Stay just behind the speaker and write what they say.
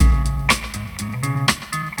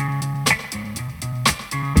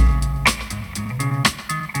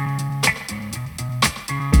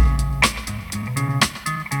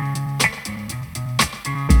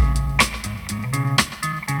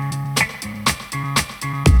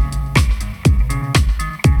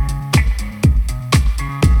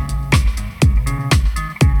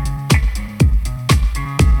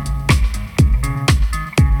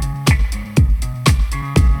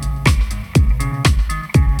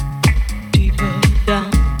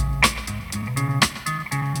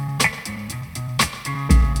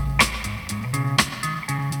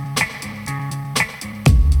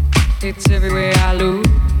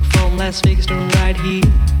has fixed her right here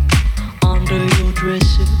under your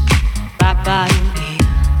dresser, right by your ear.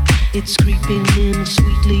 It's creeping in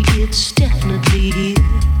sweetly, it's definitely here.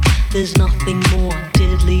 There's nothing more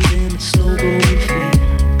deadly than a slow growing fear.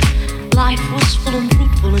 Life was full and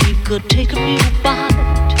fruitful and you could take a real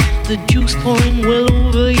bite. The juice pouring well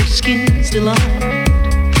over your skin's delight.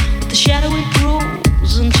 But the shadow it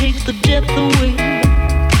grows and takes the depth away,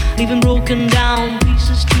 leaving broken down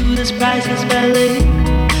pieces to this priceless ballet.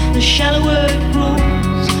 The shallower it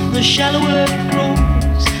grows, the shallower it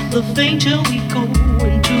grows, the fainter we go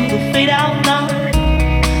into the fade out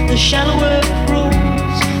line. The shallower it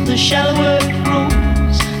grows, the shallower it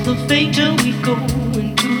grows, the fainter we go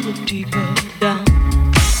into the deeper down.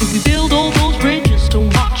 If we build all those bridges,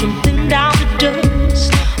 don't watch them thin down to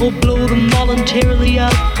dust, or blow them voluntarily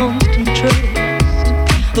out of constant trust.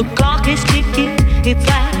 The clock is ticking, it's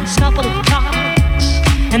last couple of clocks,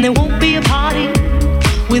 and there won't be a party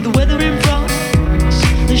with weather in front.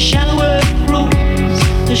 The shallower it grows,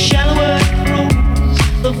 the shallower it grows,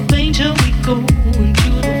 the fainter we go into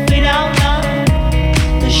the fade out line.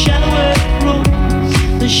 The shallower it grows,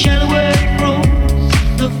 the shallower it grows,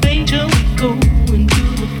 the fainter we go into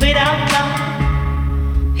the fade out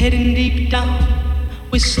line. Heading deep down,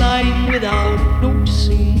 we're sliding without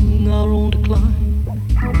noticing our own decline.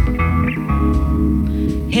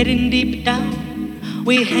 Heading deep down,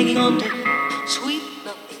 we're hanging on to sweet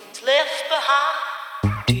nothing's left behind.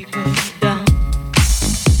 Deeper down.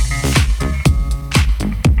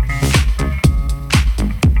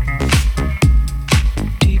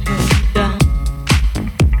 Deeper down.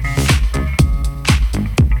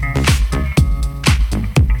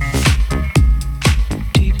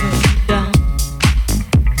 Deeper down.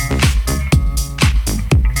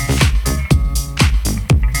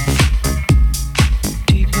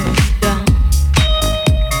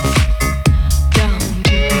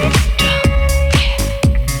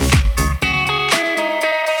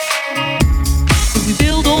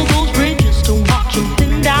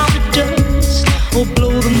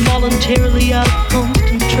 Voluntarily out of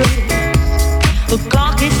constant trust. The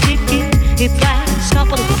clock is ticking, it's last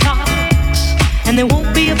couple of clocks, and there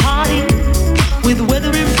won't be a party with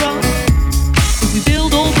weather in front. If we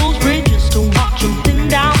build all those bridges, don't watch them thin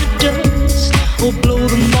down to dust, or blow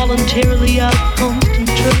them voluntarily out of constant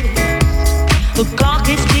trust. The clock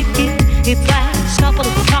is ticking, it's last couple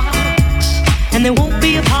of clocks, and there won't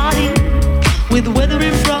be a party with weather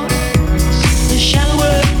in front. The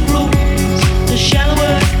shallower it grows, the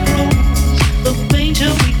shallower it grows, the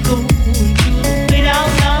fainter we go into the fade out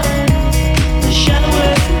line. The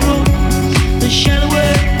shallower it grows, the shallower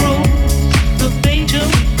it grows, the fainter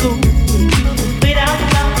we go into the fade out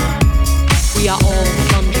line. We are all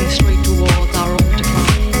plunging straight towards our own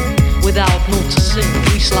decline, without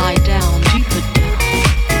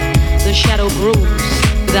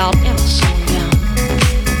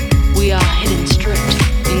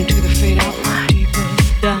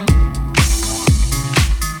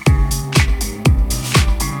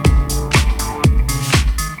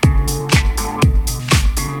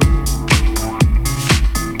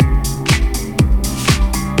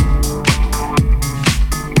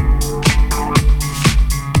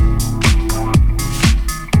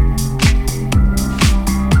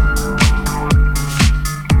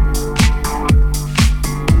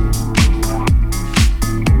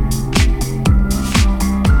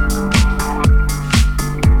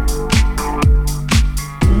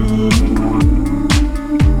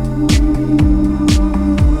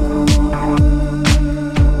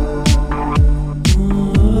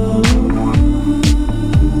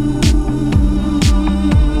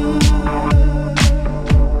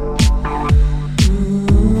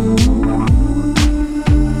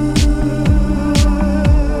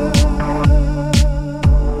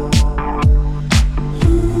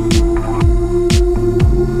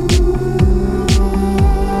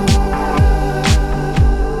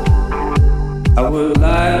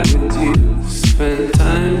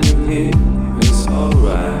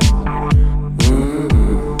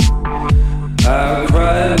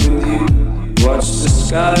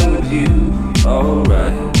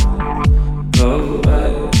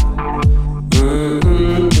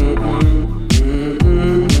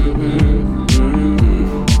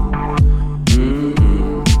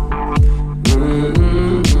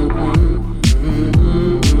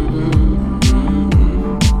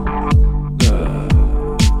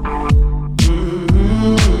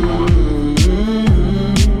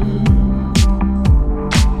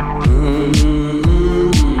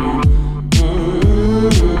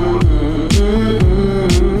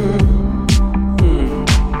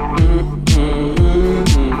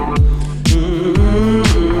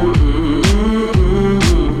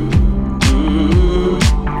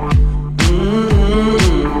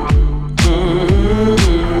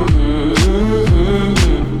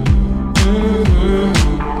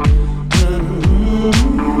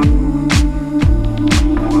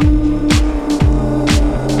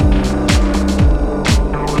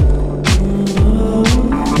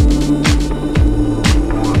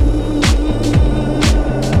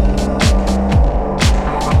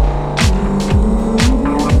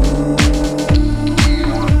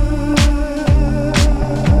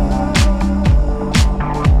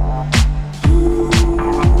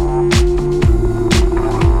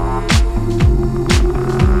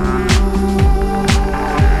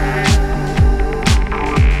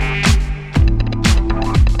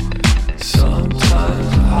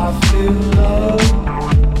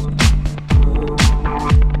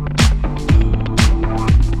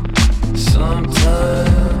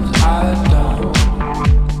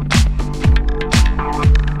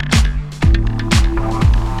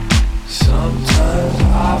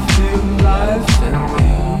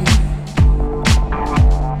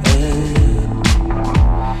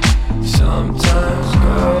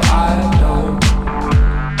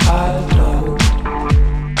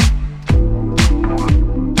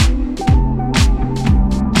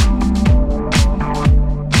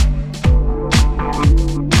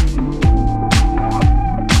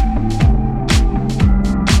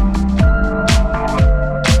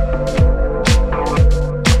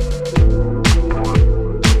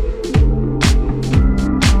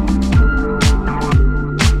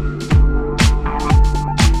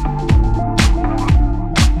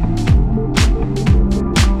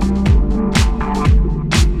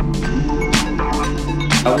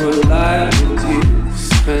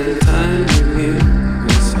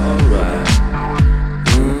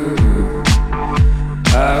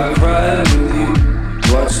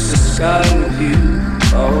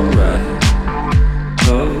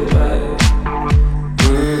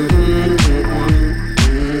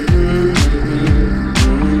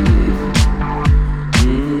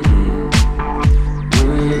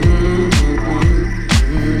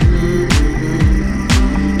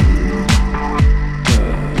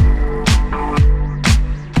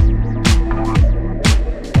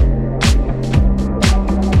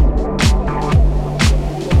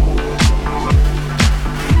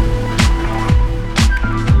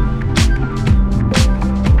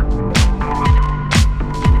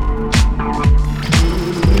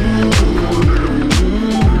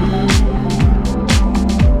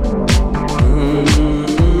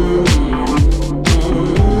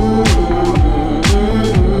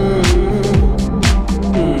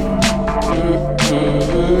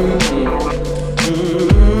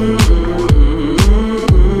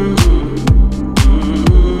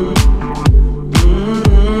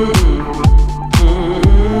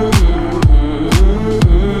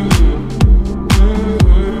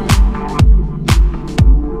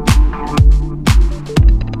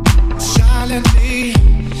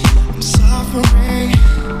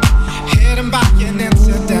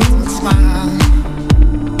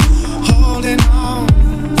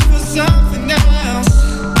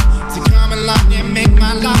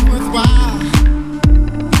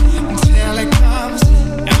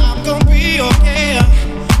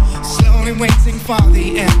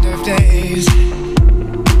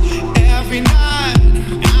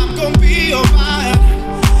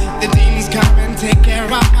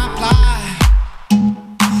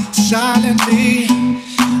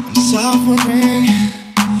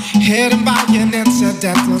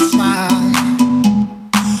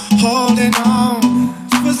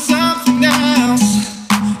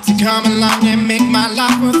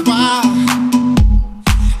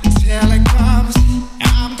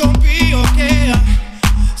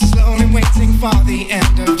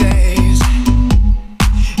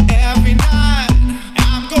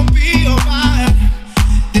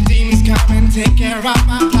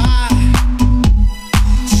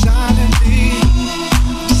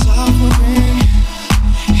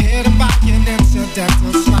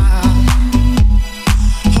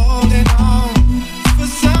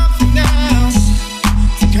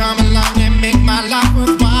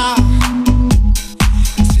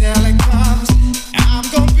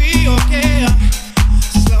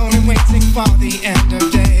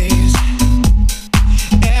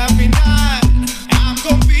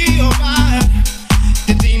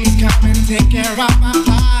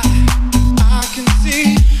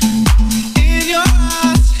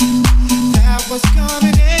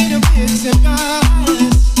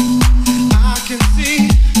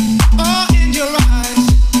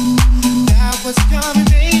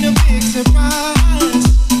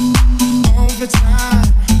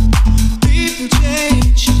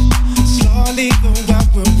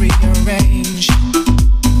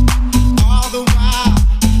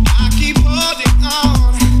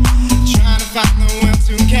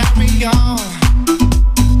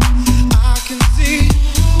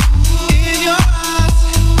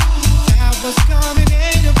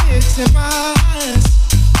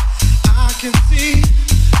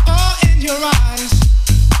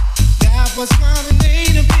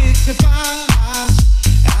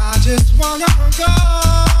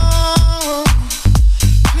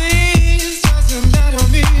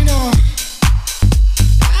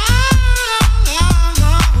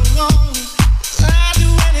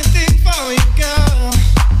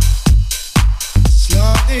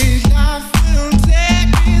Life will take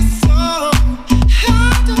me so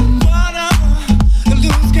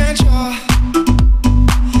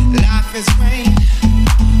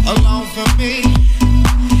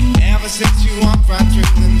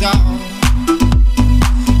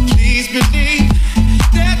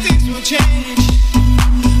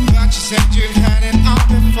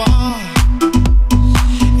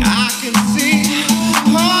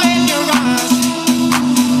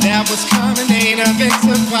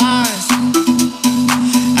eyes.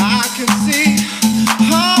 I can see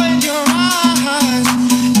all in your eyes.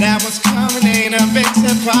 That what's coming ain't a big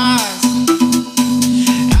surprise.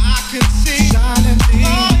 I can see silently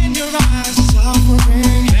all in your eyes.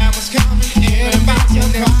 Suffering. That what's coming ain't a big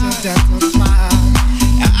surprise.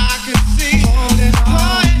 I can see all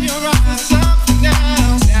in your eyes. Something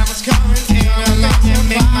else. That what's coming ain't a big surprise.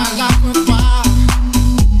 Make my life worthwhile.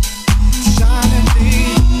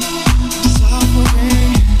 Silently, I'm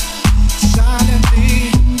suffering.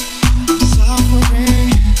 Silently, I'm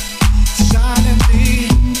suffering.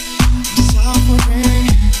 Silently, I'm suffering.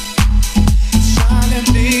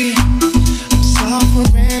 Silently, I'm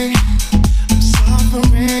suffering. I'm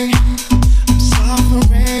suffering. I'm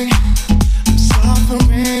suffering. I'm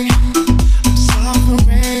suffering. I'm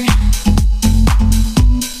suffering. I'm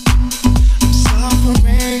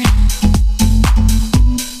suffering.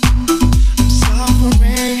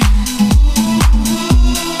 Suffering.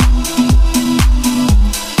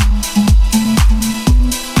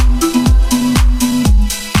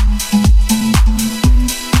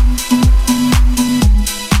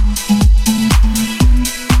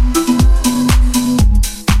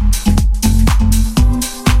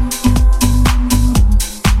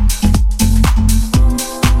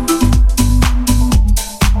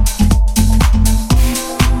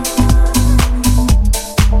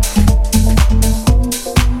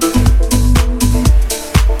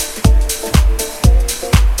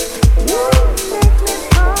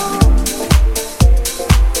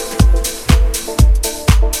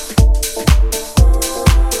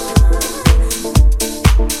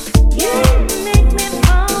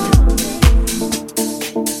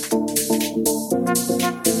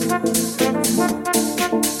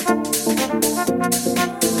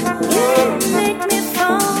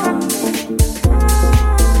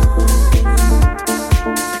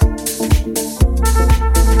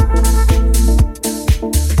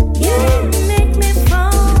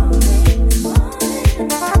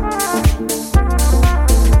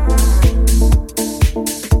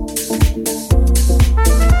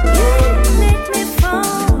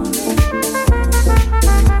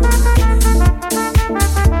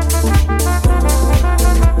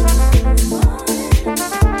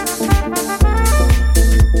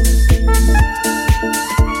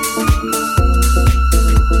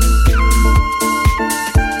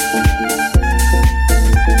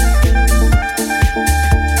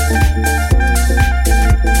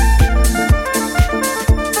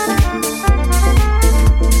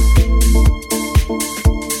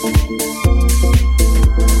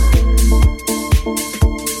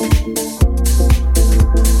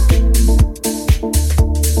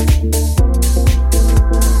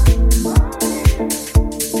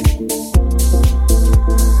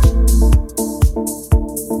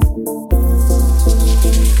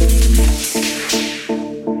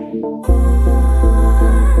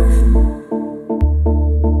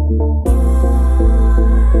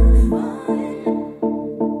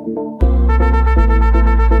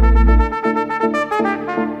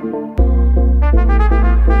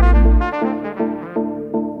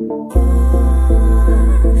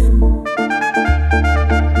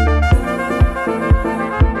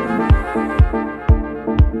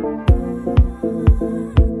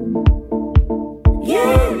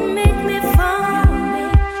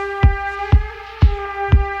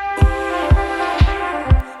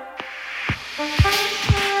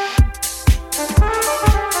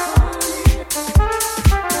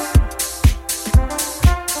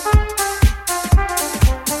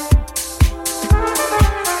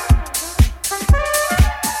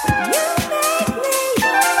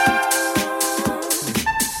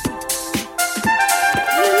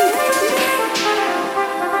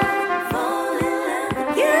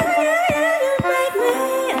 Yeah.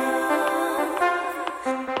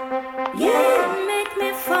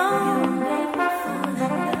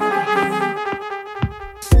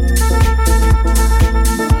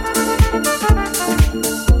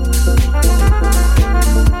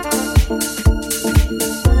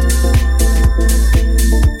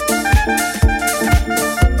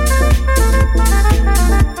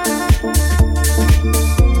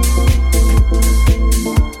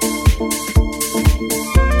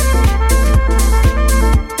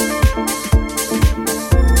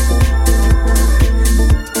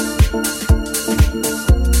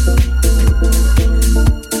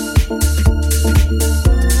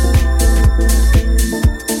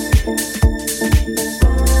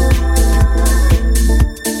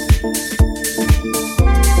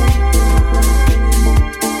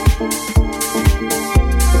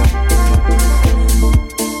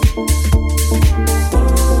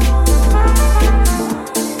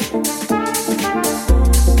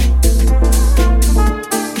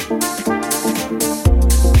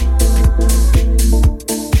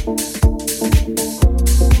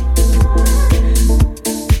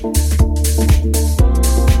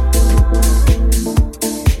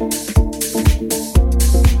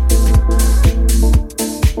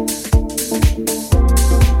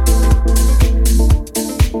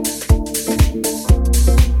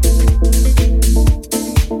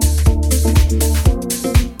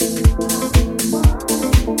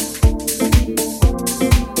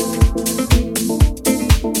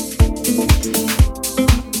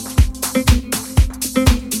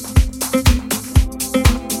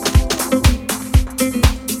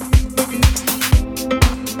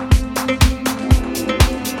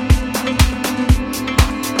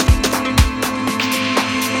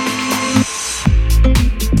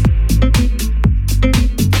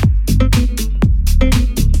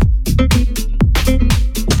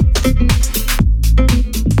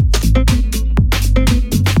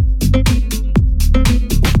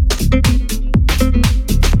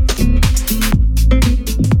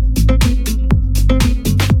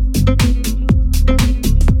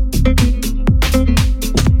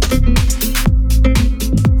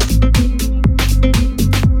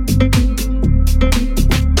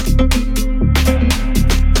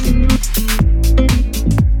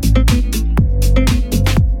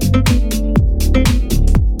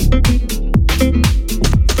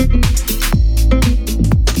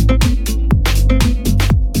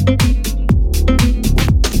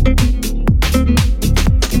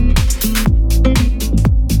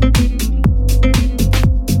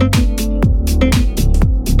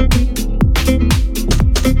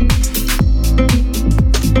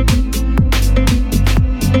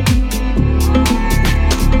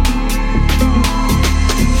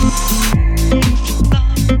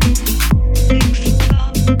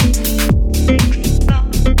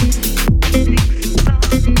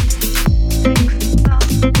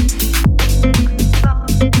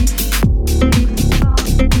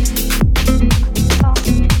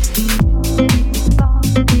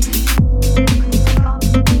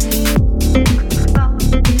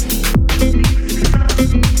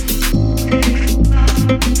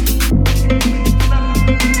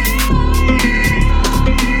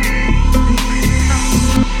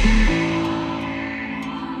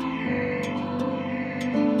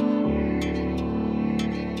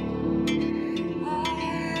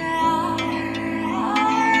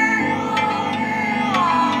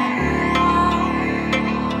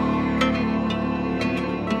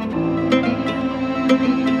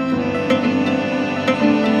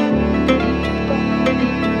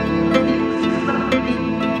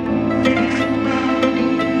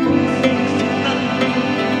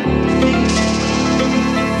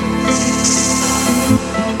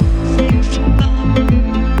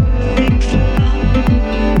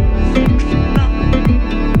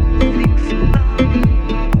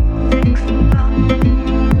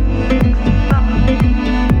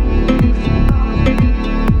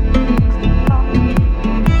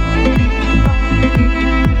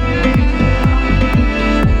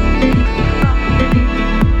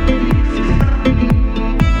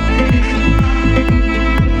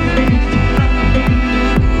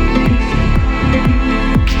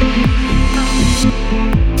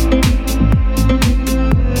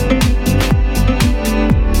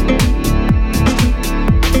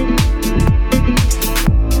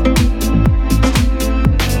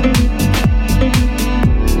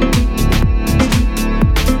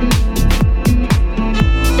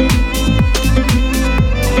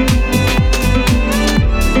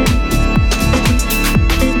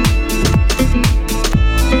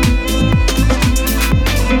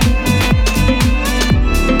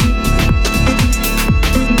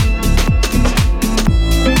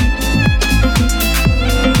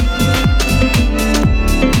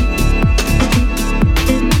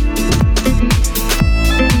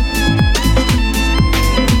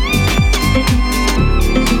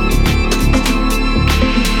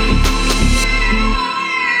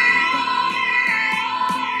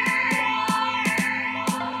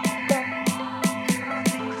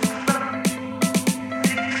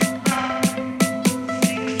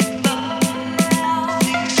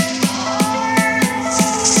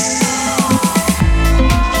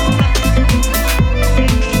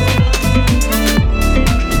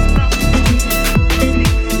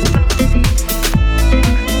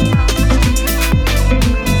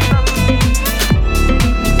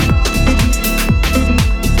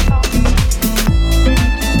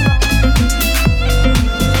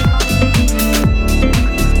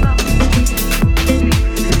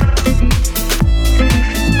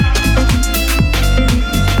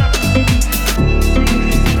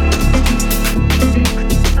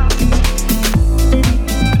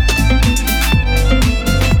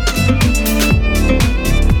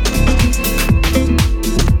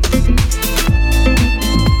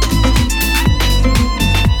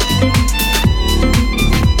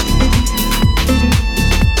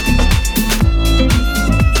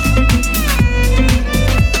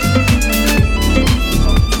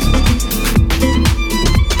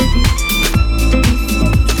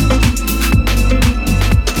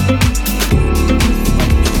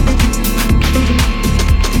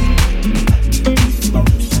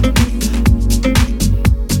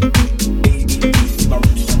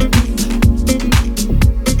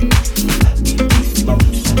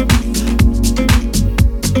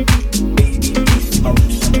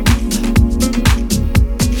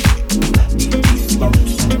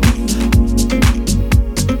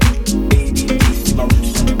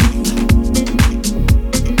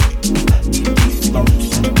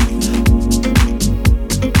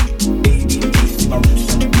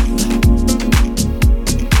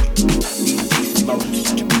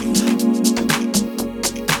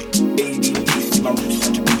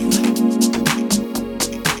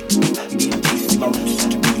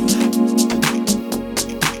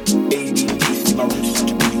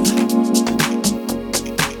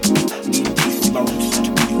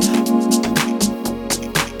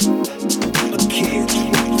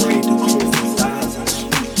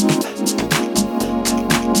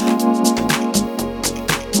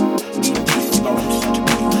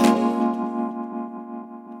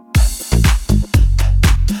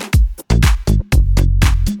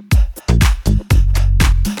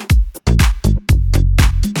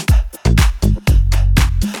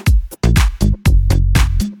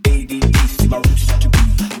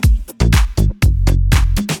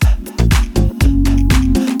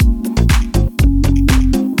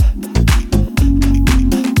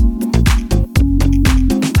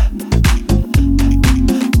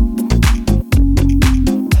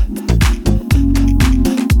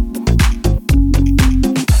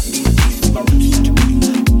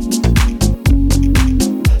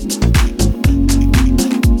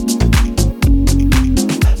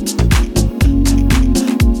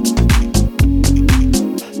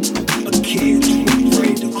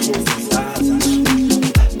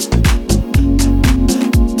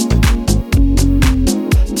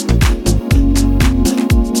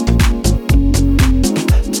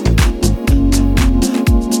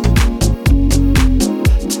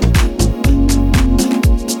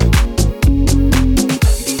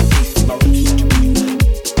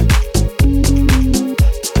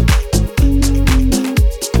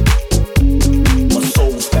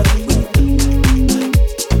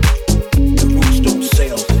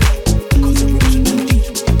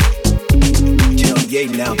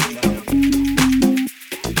 creating out.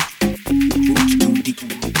 Roots too deep.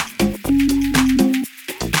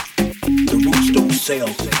 The roots don't sell.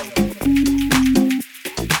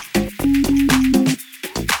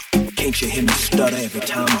 Can't you hear me stutter every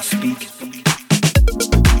time I speak?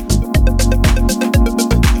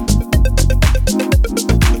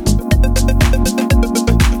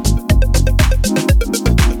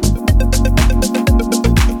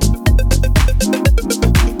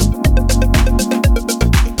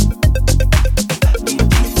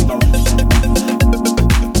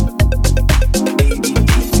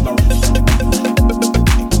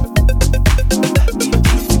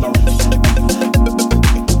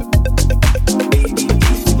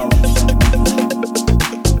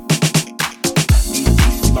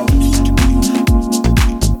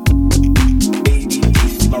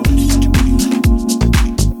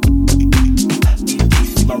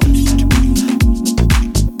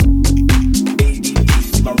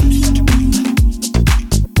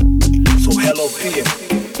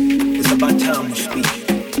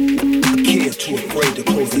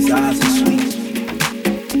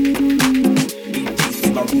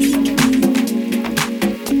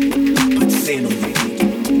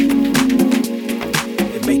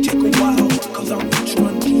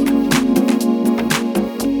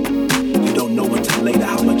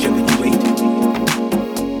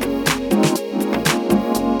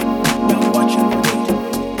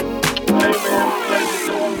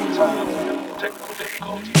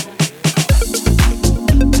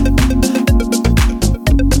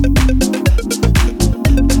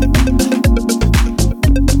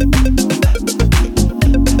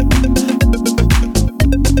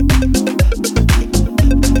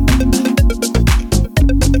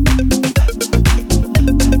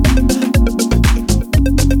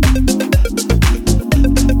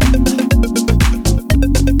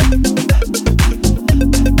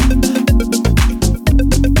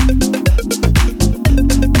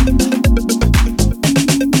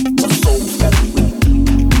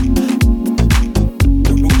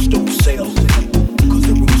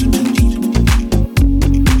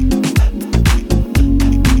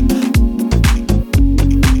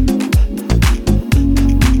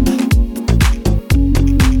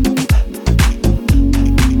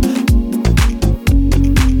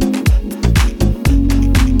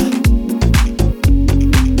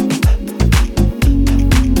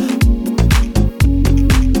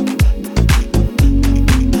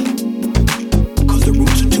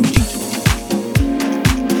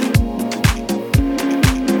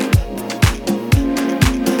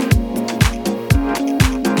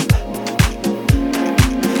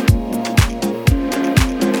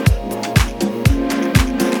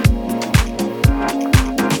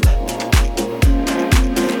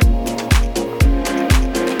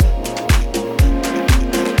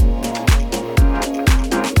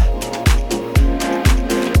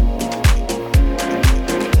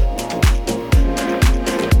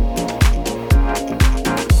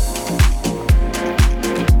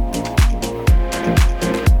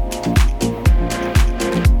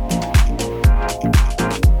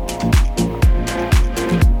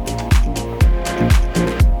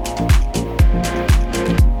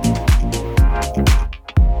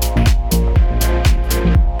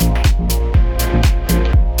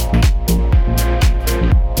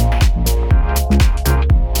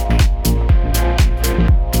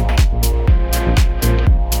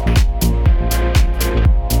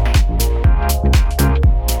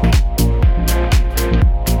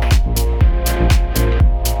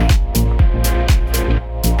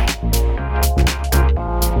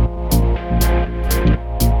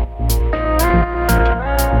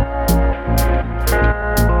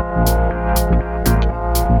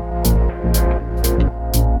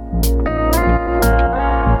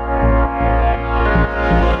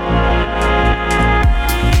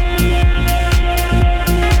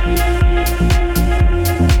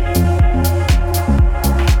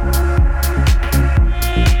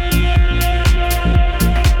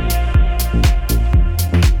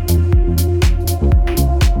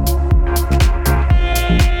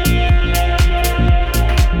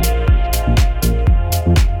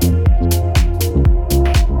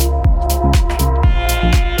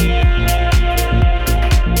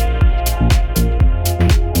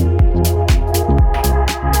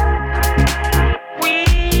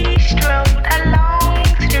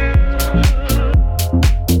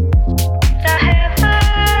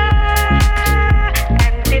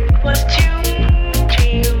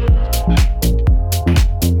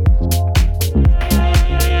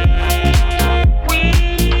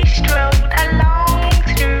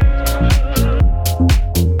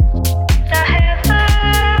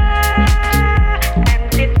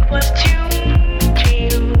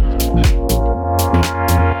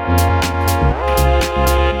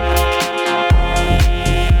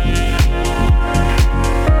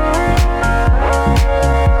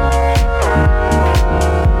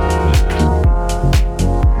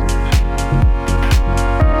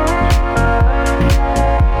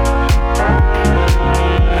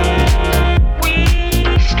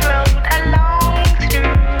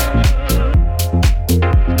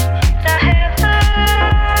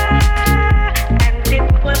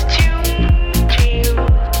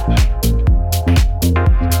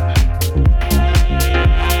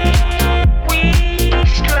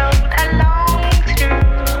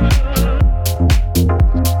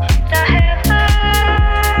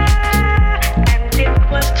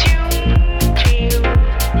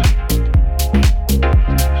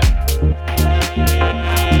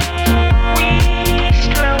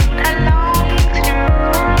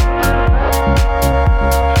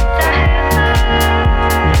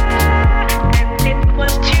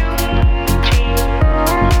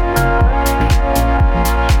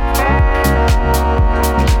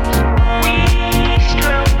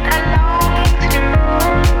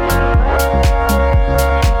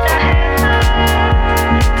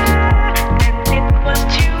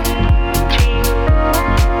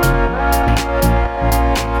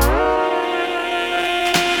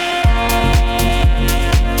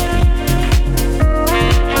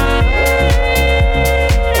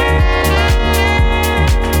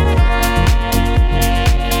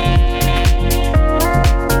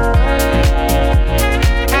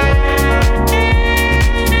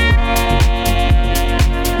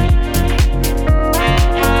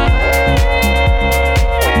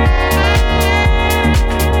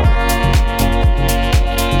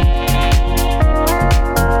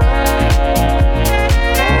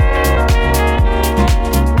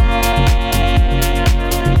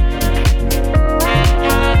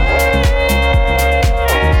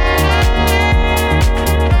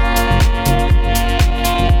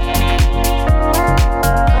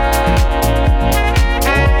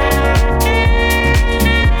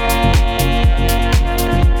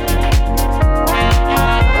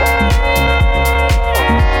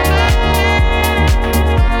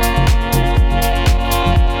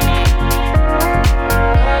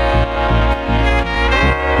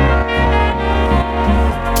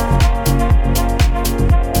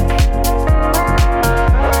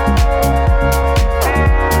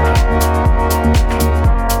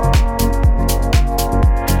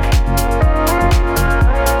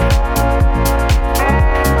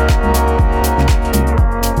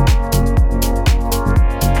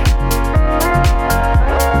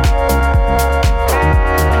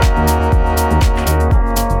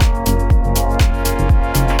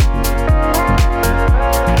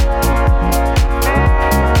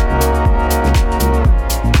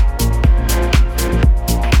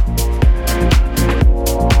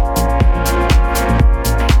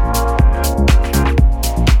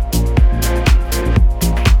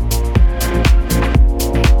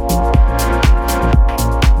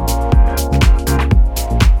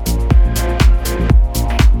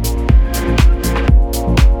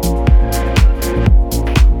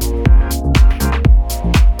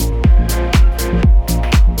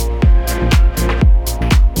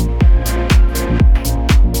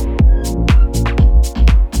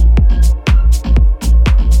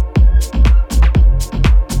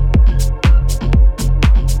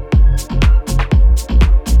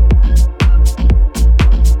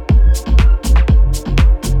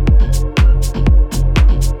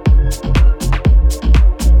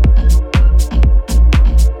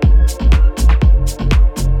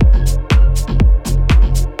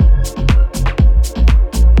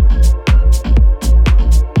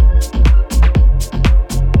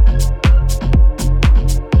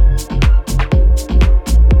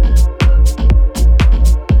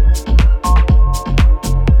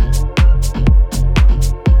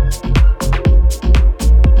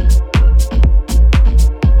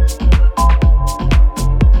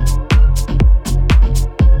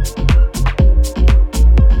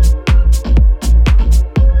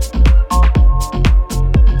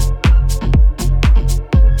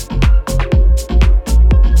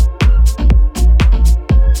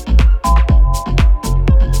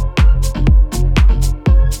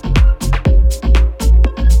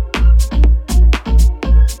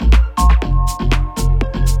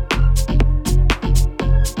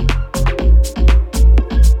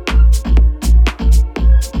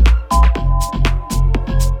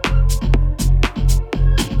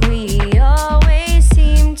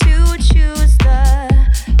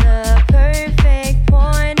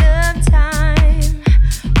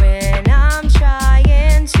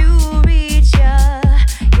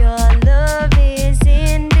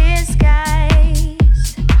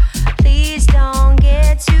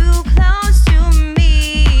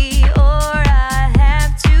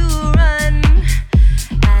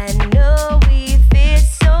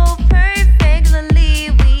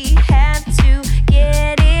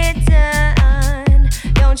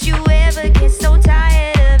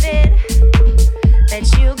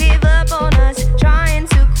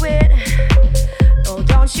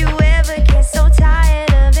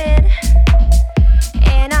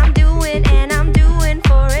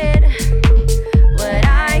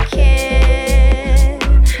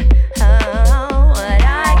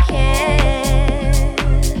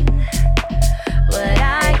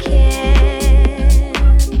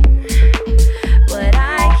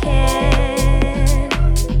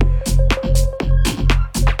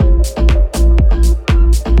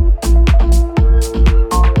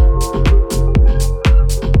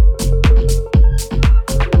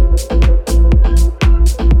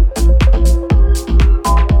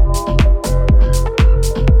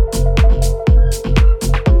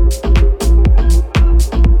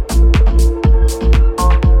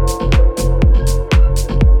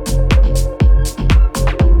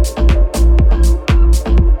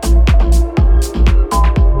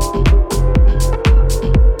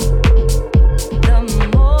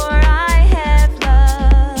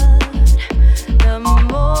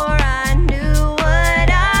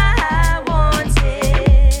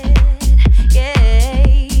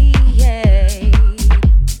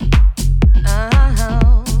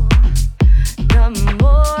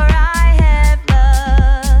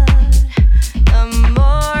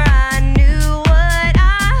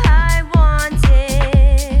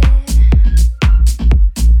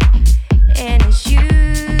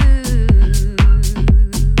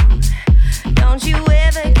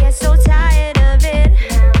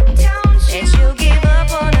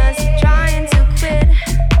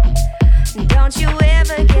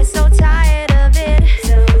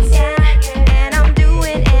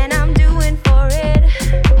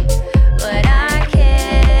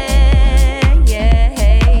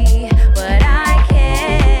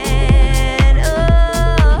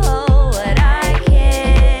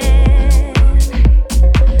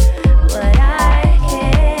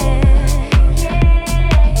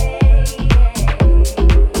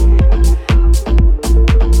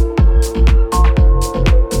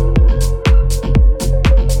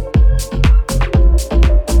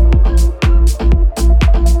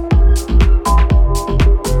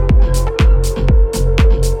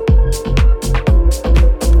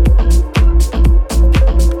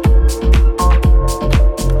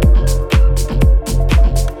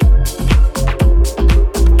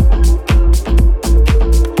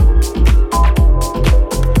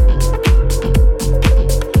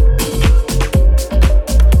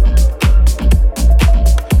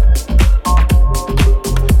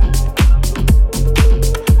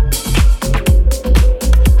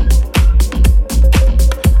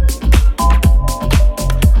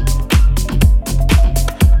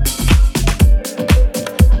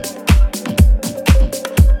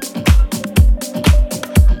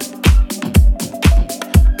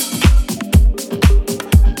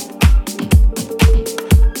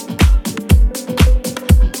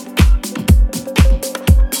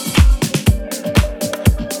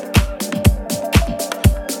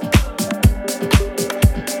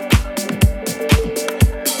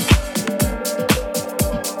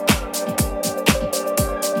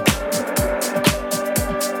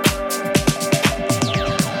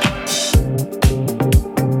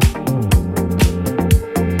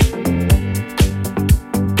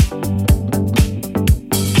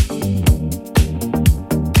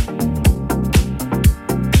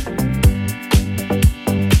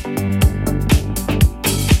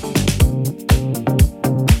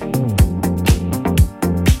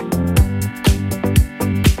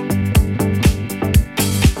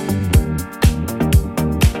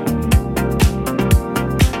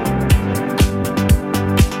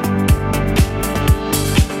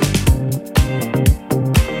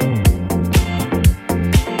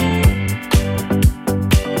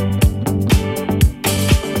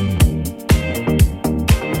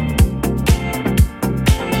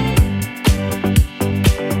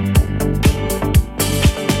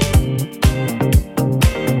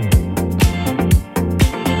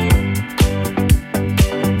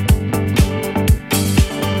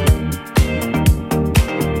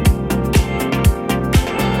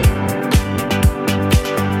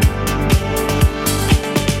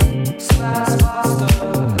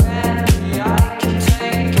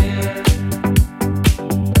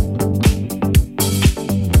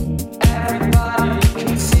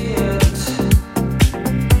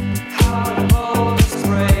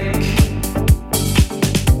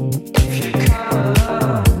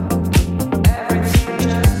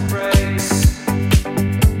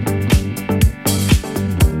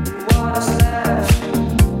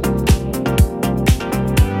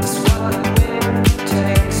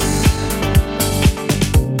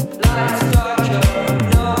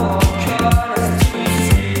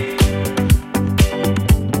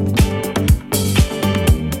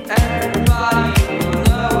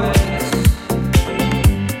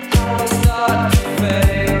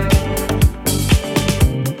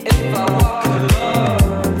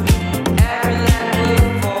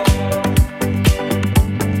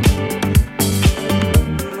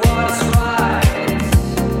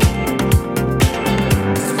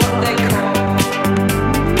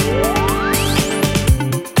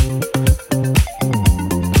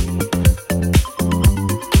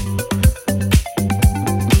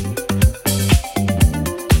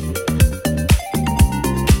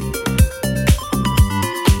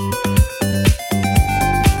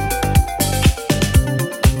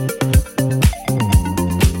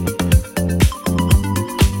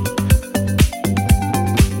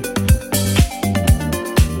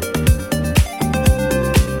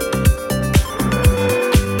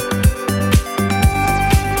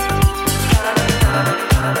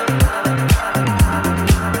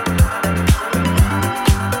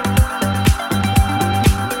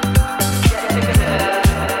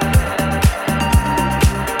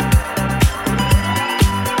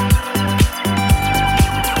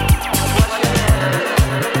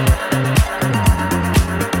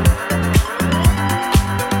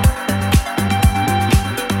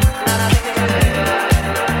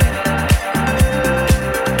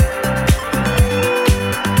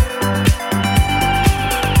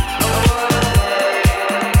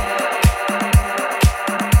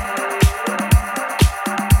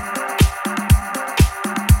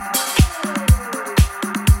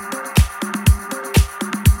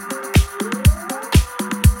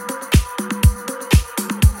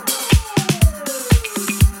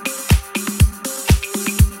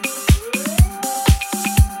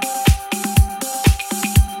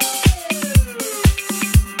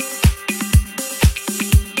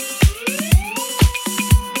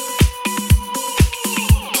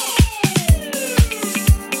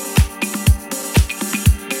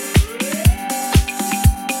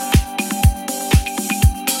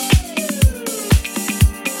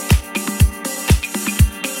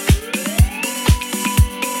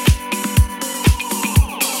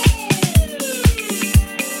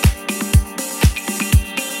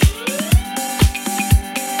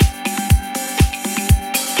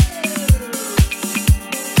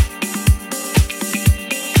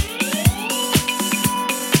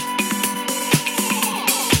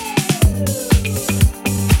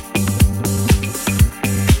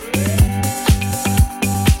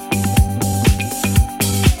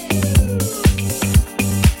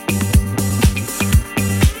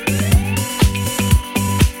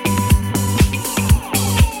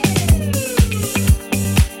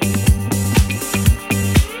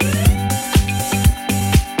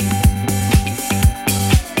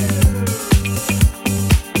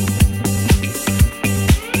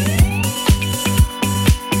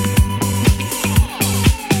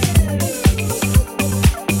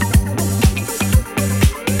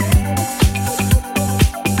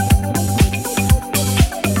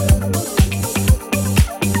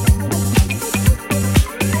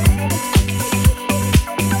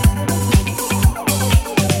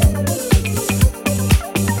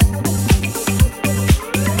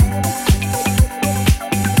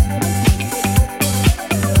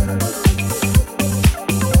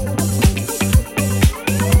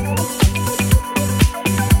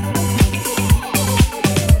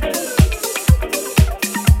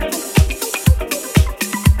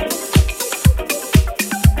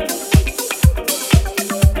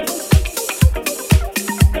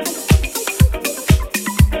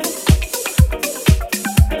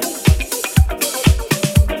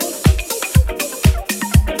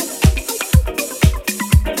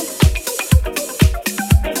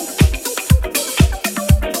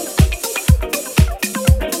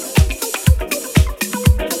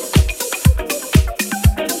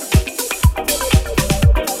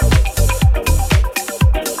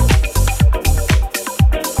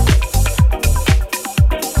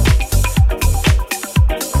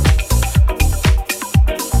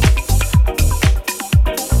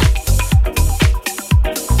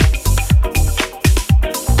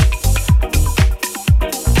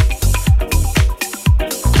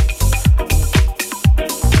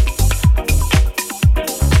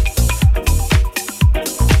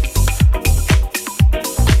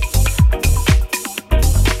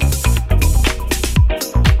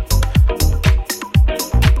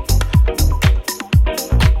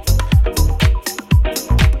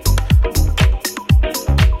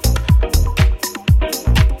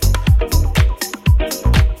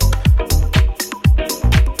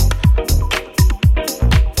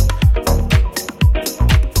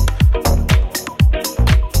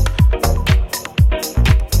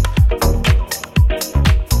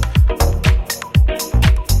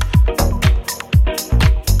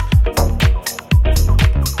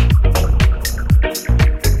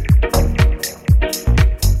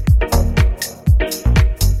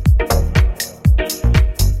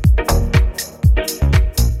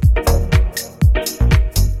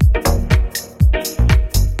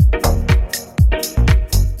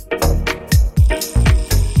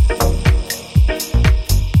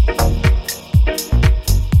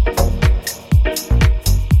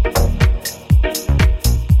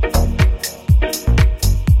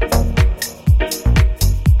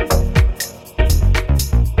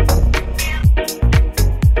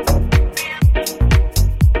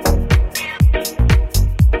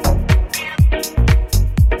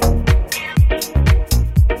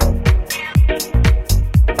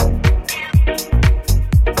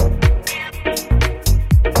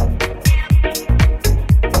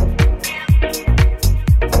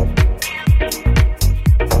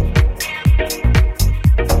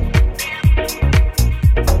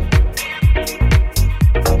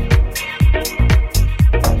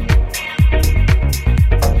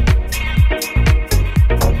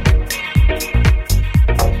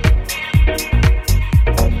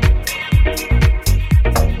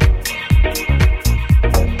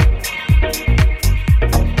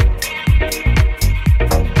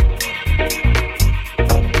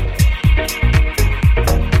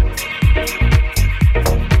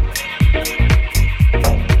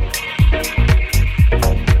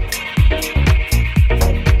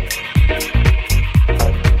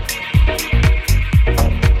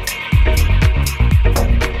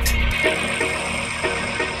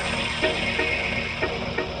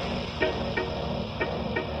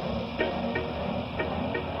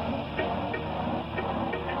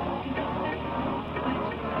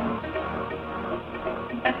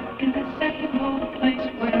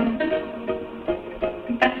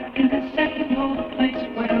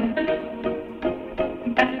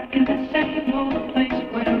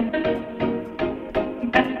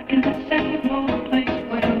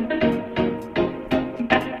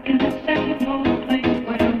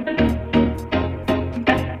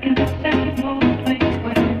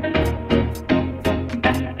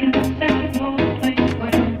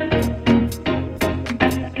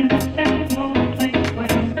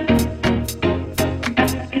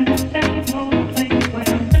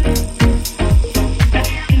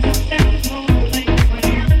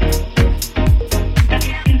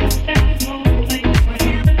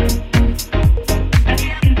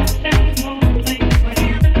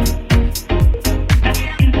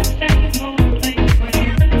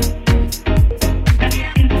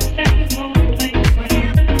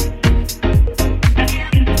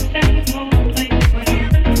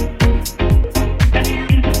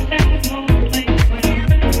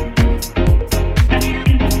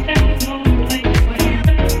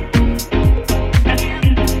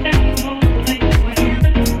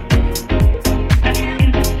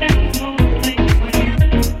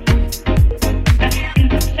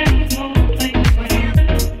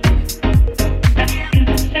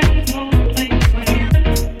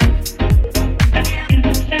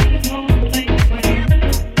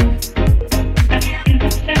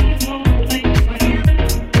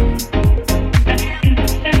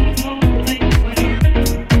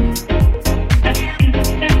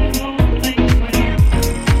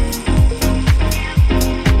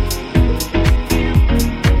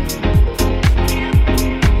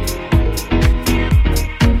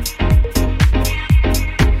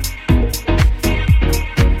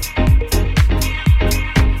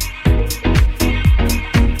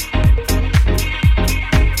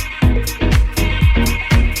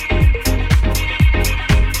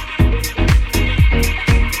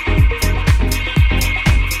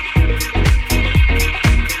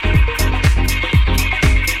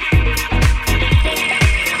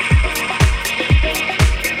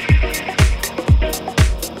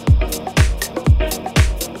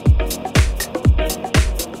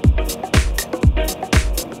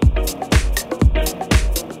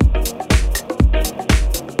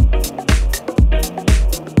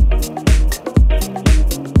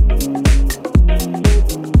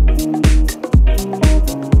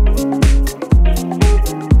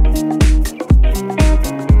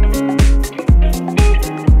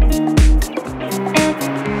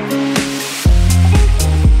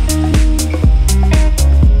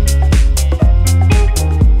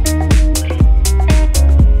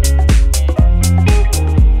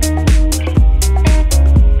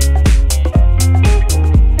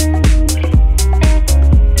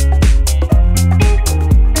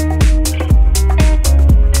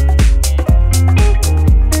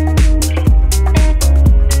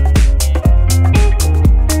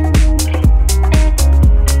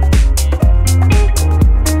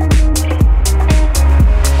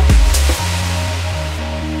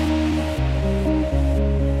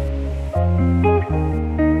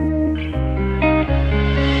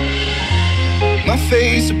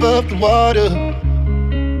 above the water.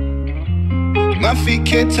 My feet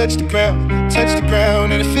can't touch the ground,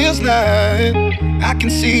 and it feels like I can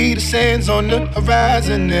see the sands on the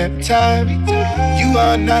horizon every time you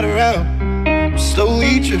are not around. I'm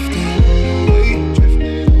slowly drifting away,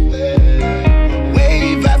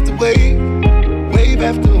 wave after wave, wave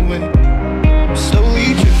after wave. I'm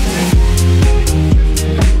slowly drifting,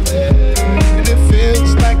 and it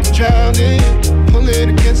feels like I'm drowning, pulling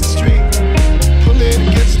against the street, pulling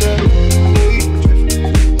against the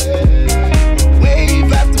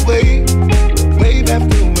wave after wave, wave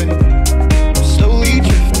after wave. I'm slowly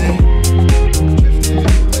drifting,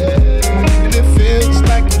 and it feels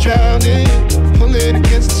like I'm drowning, pulling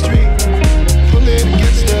against the street, pulling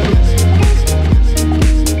against the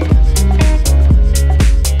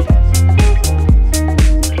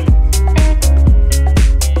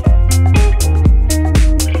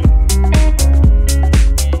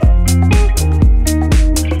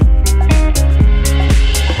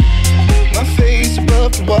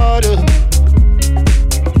water.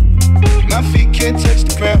 My feet can't touch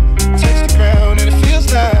the ground, and it feels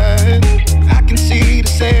like I can see the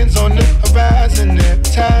sands on the horizon every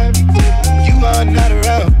time you are not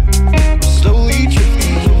around. I'm slowly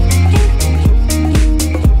drifting,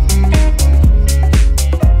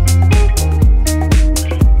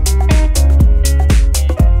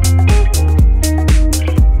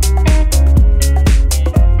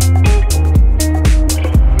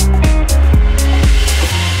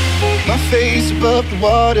 face above the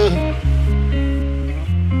water.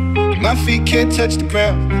 My feet can't touch the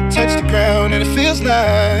ground, and it feels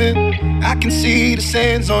like I can see the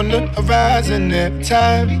sands on the horizon every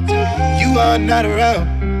time you are not around.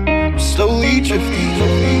 I'm slowly drifting,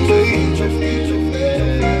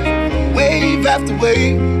 wave after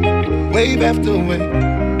wave, wave after wave.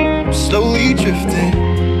 I'm slowly drifting,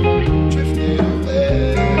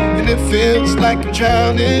 and it feels like I'm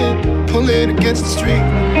drowning, pulling against the street,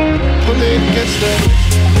 pulling against the,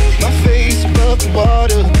 my face above the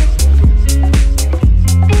water.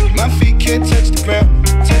 My feet can't touch the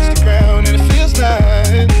ground, and it feels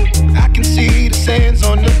like I can see the sands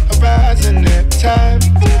on the horizon every time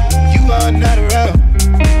you are not around.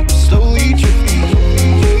 I'm slowly drifting,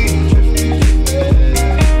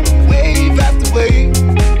 wave after wave,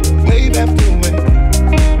 wave after wave.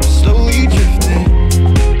 I'm slowly drifting,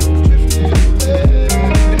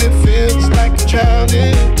 and it feels like I'm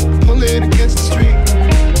drowning, pulling against the street,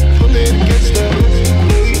 pulling against the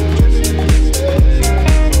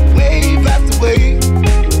wave after wave,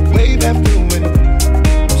 wave after wave.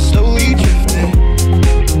 I'm slowly drifting,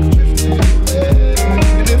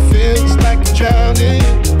 and it feels like I'm drowning,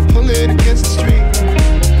 pulling against the street,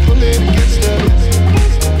 pulling against the